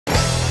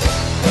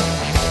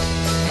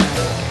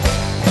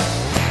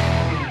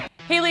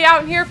Billy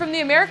out here from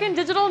the American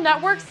Digital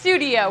Network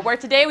studio, where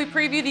today we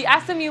preview the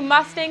SMU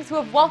Mustangs, who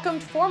have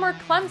welcomed former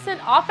Clemson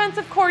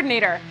offensive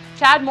coordinator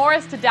Chad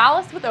Morris to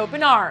Dallas with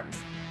open arms.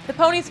 The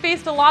Ponies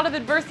faced a lot of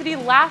adversity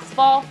last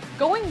fall,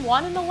 going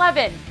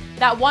 1-11.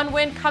 That one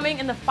win coming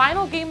in the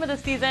final game of the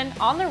season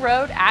on the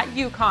road at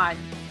UConn.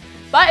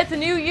 But it's a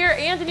new year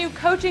and a new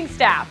coaching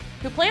staff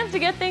who plans to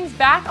get things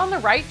back on the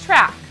right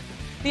track.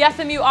 The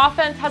SMU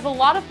offense has a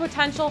lot of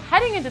potential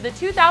heading into the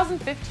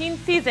 2015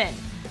 season.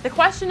 The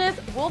question is,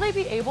 will they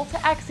be able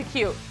to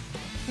execute?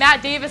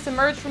 Matt Davis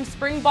emerged from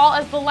spring ball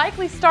as the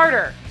likely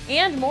starter,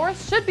 and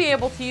Morris should be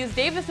able to use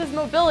Davis's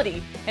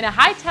mobility in a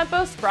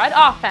high-tempo spread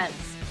offense.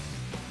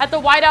 At the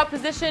wideout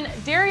position,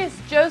 Darius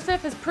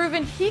Joseph has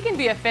proven he can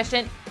be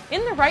efficient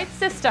in the right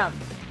system.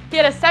 He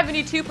had a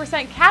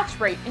 72% catch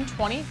rate in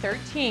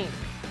 2013.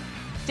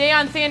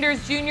 Deion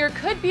Sanders Jr.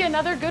 could be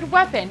another good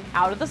weapon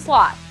out of the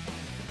slot.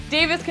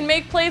 Davis can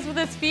make plays with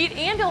his feet,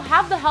 and he'll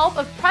have the help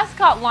of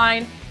Prescott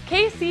line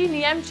KC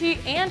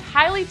Niemchi and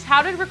highly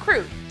touted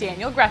recruit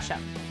Daniel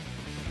Gresham.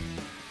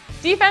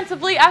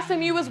 Defensively,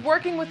 SMU was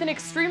working with an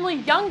extremely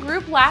young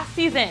group last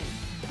season.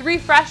 3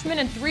 freshmen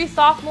and 3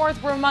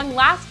 sophomores were among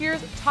last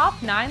year's top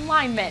 9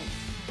 linemen.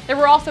 There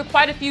were also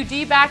quite a few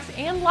D-backs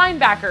and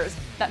linebackers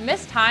that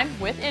missed time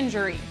with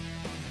injury.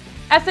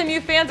 SMU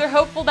fans are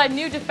hopeful that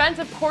new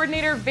defensive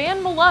coordinator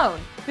Van Malone,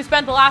 who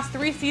spent the last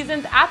 3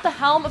 seasons at the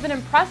helm of an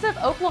impressive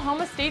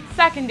Oklahoma State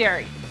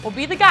secondary, will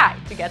be the guy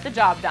to get the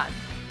job done.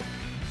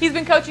 He's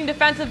been coaching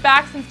defensive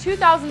backs since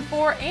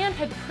 2004 and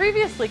had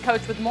previously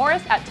coached with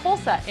Morris at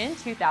Tulsa in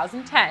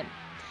 2010.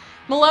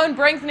 Malone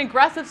brings an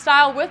aggressive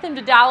style with him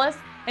to Dallas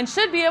and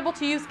should be able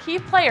to use key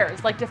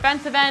players like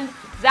defensive end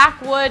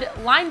Zach Wood,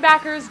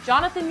 linebackers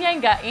Jonathan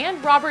Yenga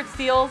and Robert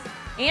Seals,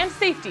 and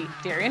safety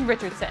Darian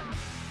Richardson.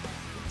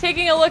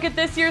 Taking a look at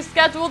this year's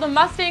schedule, the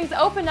Mustangs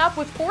open up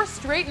with 4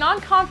 straight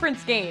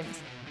non-conference games: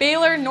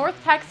 Baylor, North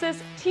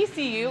Texas,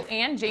 TCU,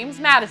 and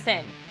James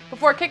Madison,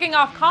 before kicking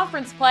off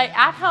conference play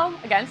at home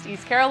against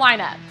East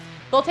Carolina.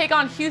 They'll take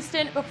on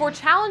Houston before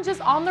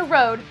challenges on the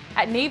road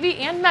at Navy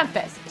and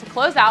Memphis to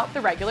close out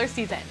the regular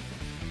season.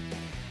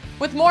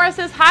 With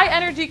Morris's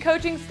high-energy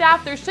coaching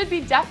staff, there should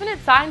be definite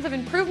signs of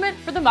improvement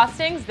for the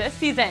Mustangs this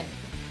season.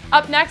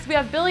 Up next, we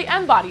have Billy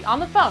Embody on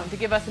the phone to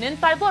give us an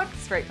inside look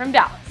straight from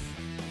Dallas.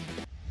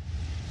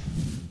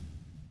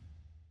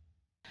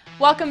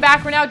 Welcome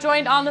back. We're now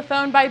joined on the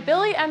phone by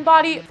Billy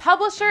Embody,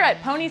 publisher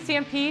at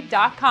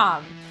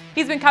PonyCMP.com.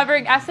 He's been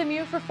covering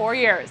SMU for 4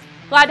 years.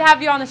 Glad to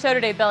have you on the show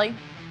today, Billy.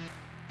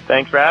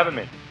 Thanks for having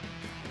me.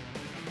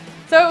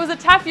 So it was a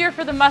tough year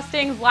for the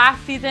Mustangs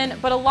last season,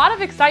 but a lot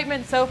of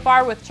excitement so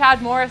far with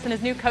Chad Morris and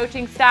his new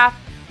coaching staff.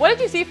 What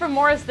did you see from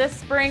Morris this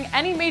spring?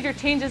 Any major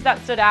changes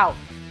that stood out?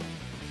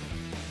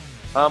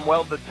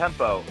 Well, the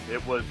tempo.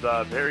 It was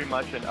very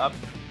much an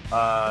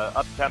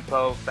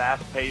up-tempo,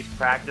 fast-paced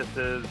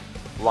practices,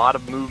 a lot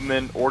of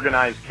movement,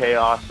 organized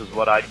chaos is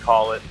what I'd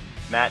call it.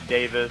 Matt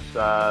Davis,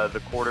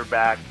 the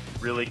quarterback,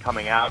 really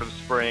coming out of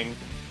spring,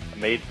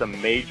 made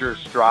some major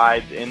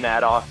strides in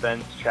that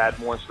offense. Chad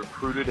Morris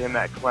recruited him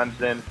at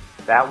Clemson.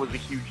 That was a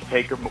huge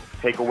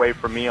takeaway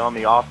for me on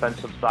the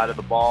offensive side of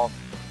the ball,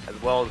 as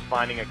well as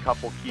finding a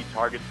couple key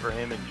targets for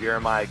him in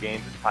Jeremiah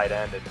Gaines at tight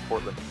end and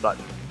Cortland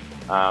Sutton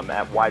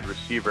at wide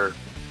receiver.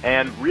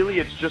 And really,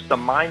 it's just the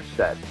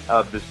mindset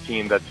of this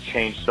team that's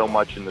changed so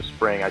much in the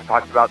spring. I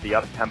talked about the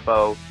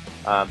up-tempo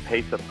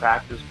pace of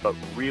practice, but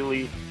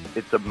really,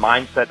 it's a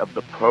mindset of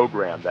the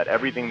program that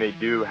everything they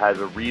do has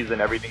a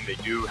reason, everything they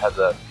do has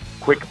a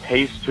quick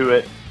pace to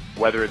it,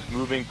 whether it's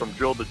moving from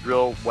drill to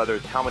drill, whether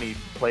it's how many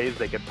plays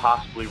they could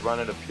possibly run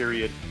in a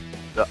period.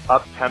 The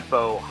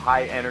up-tempo,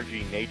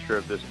 high-energy nature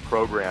of this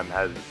program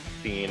has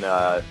seen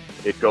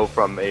it go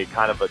from a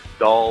kind of a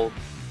dull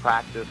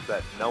practice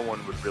that no one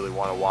would really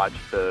want to watch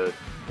to,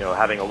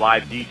 having a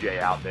live DJ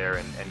out there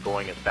and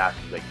going as fast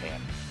as they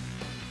can.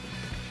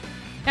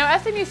 Now,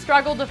 SMU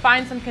struggled to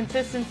find some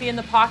consistency in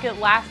the pocket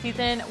last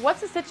season.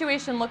 What's the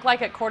situation look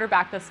like at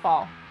quarterback this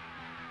fall?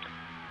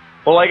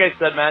 Well, like I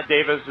said, Matt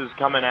Davis is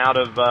coming out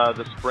of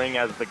the spring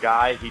as the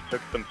guy. He took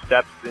some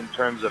steps in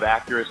terms of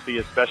accuracy,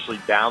 especially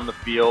down the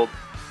field,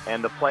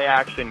 and the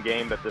play-action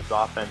game that this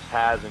offense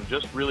has, and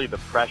just really the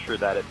pressure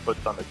that it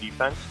puts on the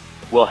defense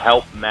will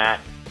help Matt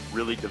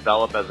really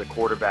develop as a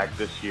quarterback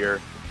this year.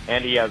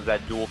 And he has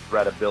that dual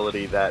threat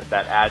ability that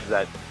adds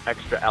that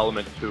extra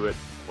element to it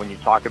when you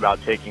talk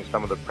about taking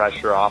some of the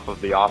pressure off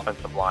of the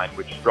offensive line,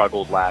 which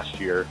struggled last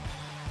year.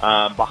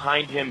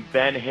 Behind him,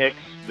 Ben Hicks,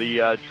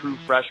 the true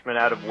freshman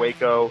out of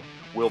Waco,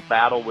 will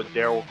battle with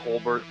Darryl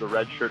Colbert, the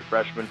redshirt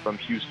freshman from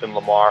Houston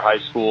Lamar High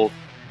School.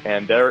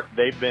 And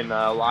they've been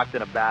locked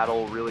in a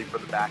battle really for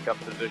the backup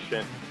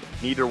position.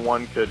 Neither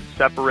one could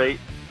separate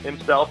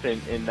himself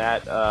in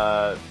that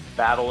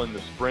battle in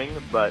the spring,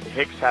 but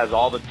Hicks has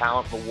all the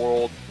talent in the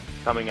world,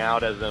 coming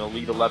out as an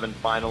Elite 11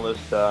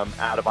 finalist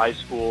out of high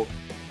school,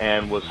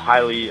 and was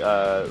highly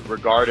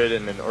regarded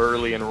and an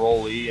early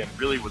enrollee, and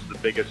really was the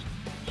biggest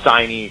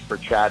signee for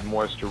Chad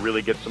Morris to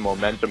really get some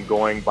momentum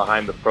going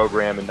behind the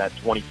program in that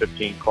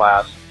 2015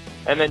 class.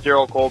 And then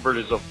Darryl Colbert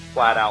is a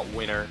flat-out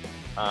winner.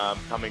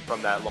 coming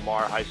from that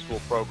Lamar High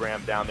School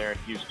program down there in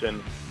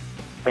Houston.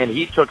 And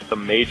he took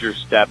some major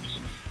steps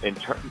in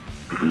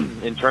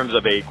terms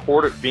of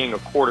being a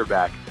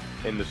quarterback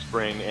in the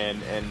spring.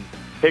 And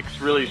Hicks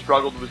really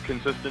struggled with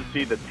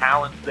consistency. The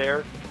talent's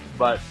there,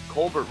 but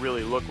Colbert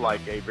really looked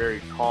like a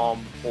very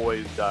calm,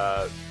 poised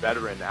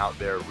veteran out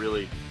there,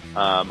 really,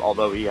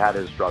 although he had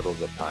his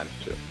struggles at times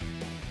too.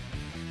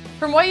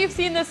 From what you've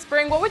seen this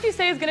spring, what would you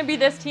say is going to be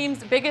this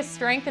team's biggest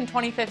strength in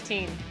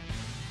 2015?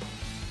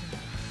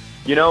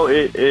 You know,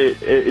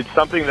 it's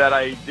something that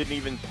I didn't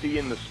even see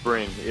in the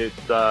spring.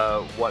 It's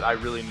what I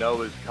really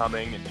know is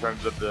coming in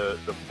terms of the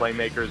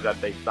playmakers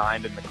that they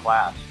signed in the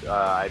class.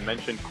 I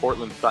mentioned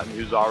Cortland Sutton,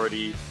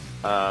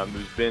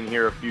 who's been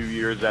here a few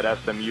years at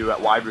SMU at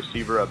wide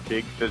receiver, a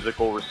big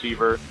physical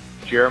receiver.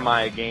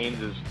 Jeremiah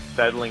Gaines is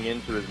settling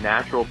into his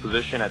natural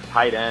position at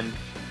tight end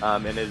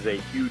and is a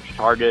huge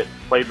target.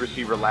 Played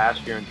receiver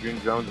last year in June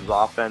Jones's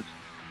offense.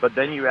 But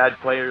then you add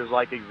players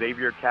like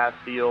Xavier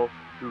Castile,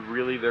 who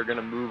really they're going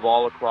to move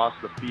all across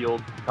the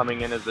field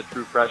coming in as a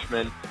true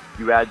freshman.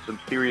 You add some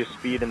serious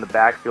speed in the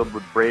backfield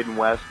with Braden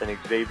West and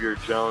Xavier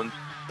Jones.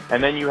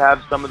 And then you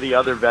have some of the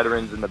other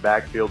veterans in the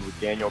backfield with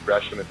Daniel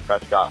Gresham and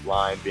Prescott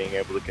Line being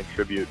able to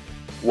contribute.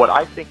 What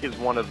I think is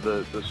one of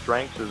the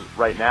strengths is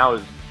right now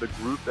is the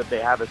group that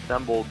they have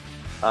assembled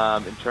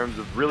in terms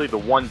of really the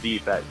one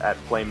deep at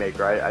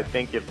playmaker. I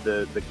think if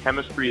the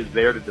chemistry is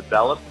there to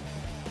develop,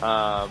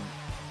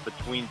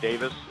 between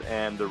Davis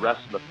and the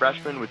rest of the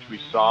freshmen, which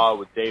we saw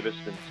with Davis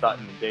and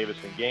Sutton and Davis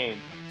and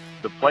Gaines,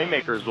 the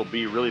playmakers will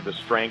be really the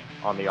strength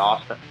on the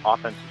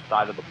offensive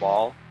side of the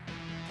ball.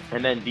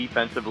 And then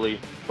defensively,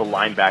 the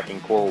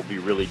linebacking core will be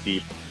really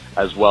deep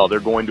as well.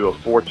 They're going to a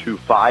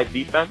 4-2-5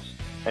 defense,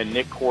 and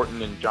Nick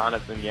Horton and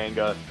Jonathan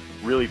Yanga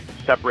really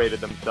separated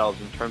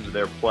themselves in terms of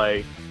their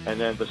play. And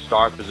then the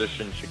star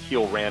position,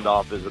 Shaquille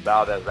Randolph, is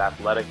about as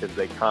athletic as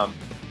they come,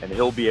 and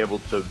he'll be able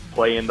to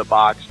play in the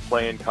box,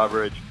 play in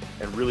coverage,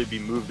 and really be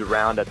moved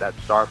around at that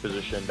star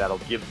position that'll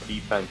give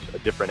defense a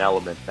different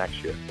element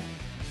next year.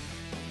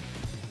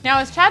 Now,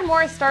 as Chad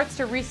Morris starts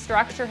to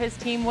restructure his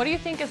team, what do you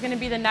think is going to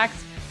be the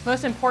next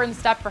most important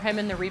step for him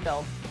in the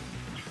rebuild?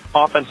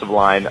 Offensive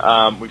line.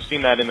 We've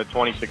seen that in the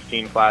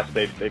 2016 class.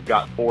 They've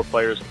got 4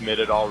 players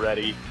committed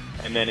already.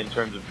 And then in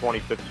terms of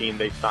 2015,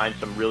 they signed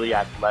some really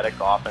athletic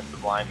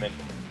offensive linemen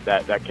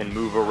that can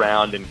move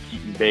around, and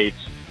Keaton Bates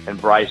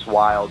and Bryce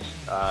Wilds.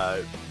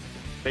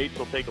 Bates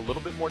will take a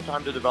little bit more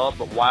time to develop,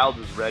 but Wilds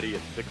is ready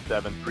at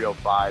 6'7",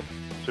 305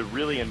 to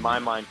really, in my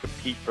mind,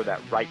 compete for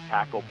that right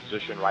tackle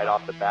position right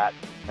off the bat,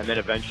 and then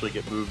eventually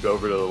get moved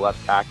over to the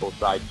left tackle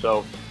side.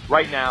 So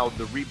right now,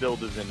 the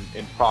rebuild is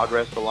in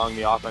progress along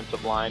the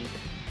offensive line.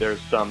 There's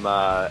some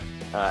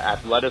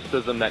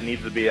athleticism that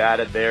needs to be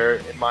added there,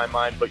 in my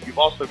mind, but you've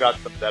also got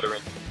some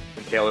veterans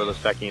in Taylor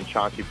Lasecki and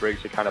Chauncey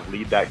Briggs to kind of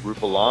lead that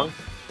group along.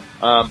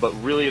 But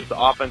really, it's the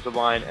offensive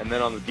line, and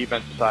then on the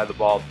defensive side of the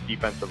ball, the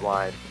defensive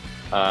line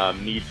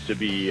needs to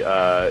be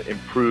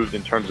improved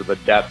in terms of the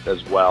depth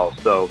as well.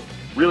 So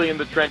really in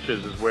the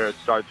trenches is where it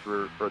starts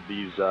for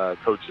these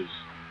coaches.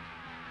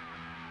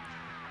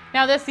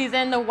 Now this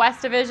season, the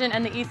West Division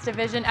and the East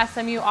Division,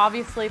 SMU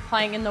obviously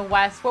playing in the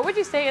West. What would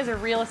you say is a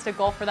realistic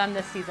goal for them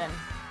this season?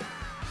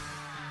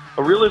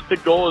 A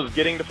realistic goal is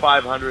getting to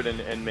 500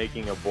 and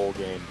making a bowl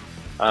game.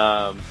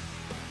 I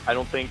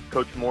don't think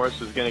Coach Morris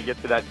is going to get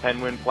to that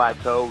 10-win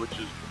plateau, which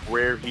is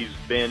where he's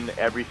been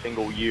every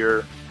single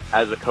year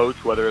as a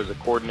coach, whether as a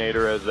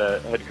coordinator, as a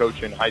head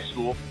coach in high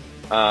school.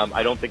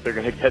 I don't think they're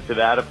going to get to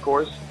that, of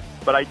course.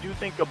 But I do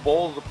think a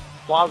bowl is a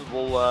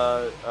plausible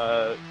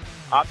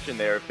option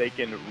there if they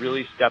can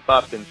really step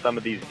up in some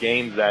of these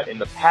games that in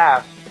the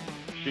past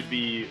should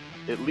be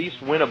at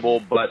least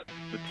winnable, but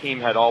the team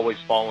had always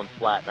fallen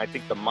flat. And I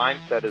think the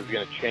mindset is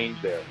going to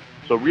change there.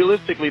 So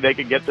realistically, they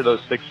could get to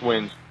those 6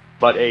 wins,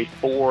 but a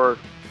 4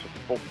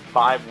 to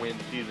 5-win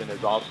season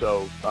is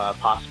also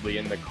possibly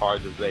in the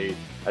cards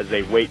as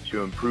they wait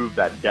to improve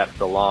that depth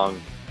along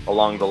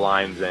the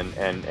lines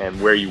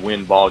and where you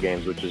win ball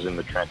games, which is in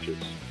the trenches.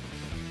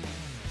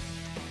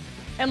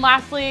 And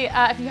lastly,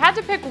 if you had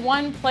to pick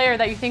one player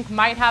that you think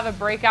might have a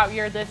breakout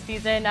year this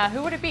season,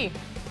 who would it be?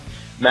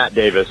 Matt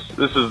Davis.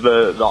 This is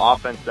the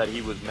offense that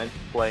he was meant to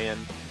play in.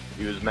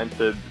 He was meant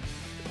to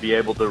be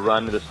able to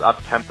run this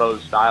up-tempo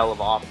style of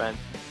offense,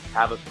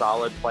 have a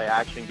solid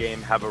play-action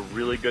game, have a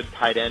really good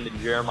tight end in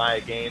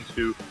Jeremiah Gaines,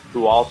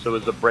 who also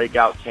is a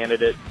breakout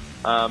candidate.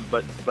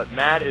 But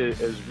Matt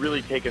has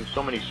really taken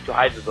so many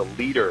strides as a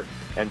leader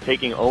and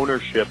taking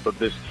ownership of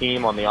this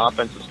team on the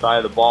offensive side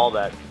of the ball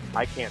that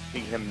I can't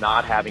see him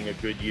not having a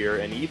good year.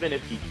 And even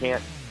if he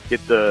can't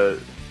get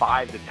the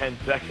 5 to 10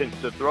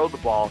 seconds to throw the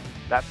ball,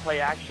 that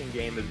play-action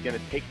game is going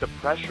to take the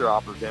pressure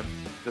off of him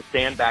to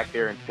stand back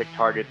there and pick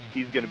targets.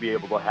 He's going to be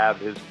able to have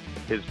his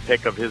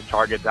pick of his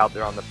targets out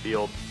there on the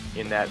field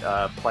in that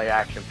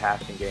play-action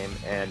passing game.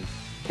 And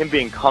him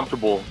being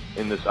comfortable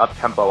in this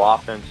up-tempo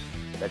offense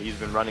that he's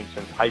been running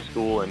since high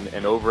school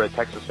and over at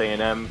Texas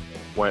A&M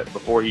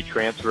before he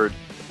transferred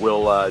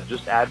will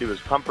just add to his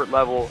comfort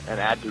level and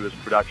add to his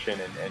production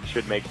and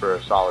should make for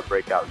a solid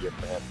breakout year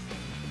for him.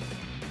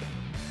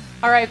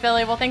 All right,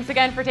 Billy. Well, thanks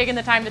again for taking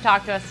the time to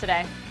talk to us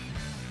today.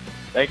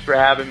 Thanks for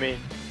having me.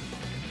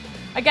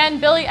 Again,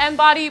 Billy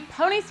Embody,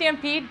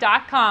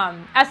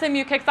 PonyStampede.com.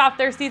 SMU kicks off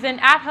their season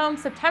at home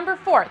September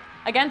 4th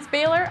against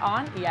Baylor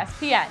on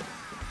ESPN.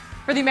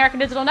 For the American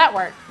Digital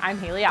Network, I'm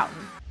Haley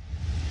Outen.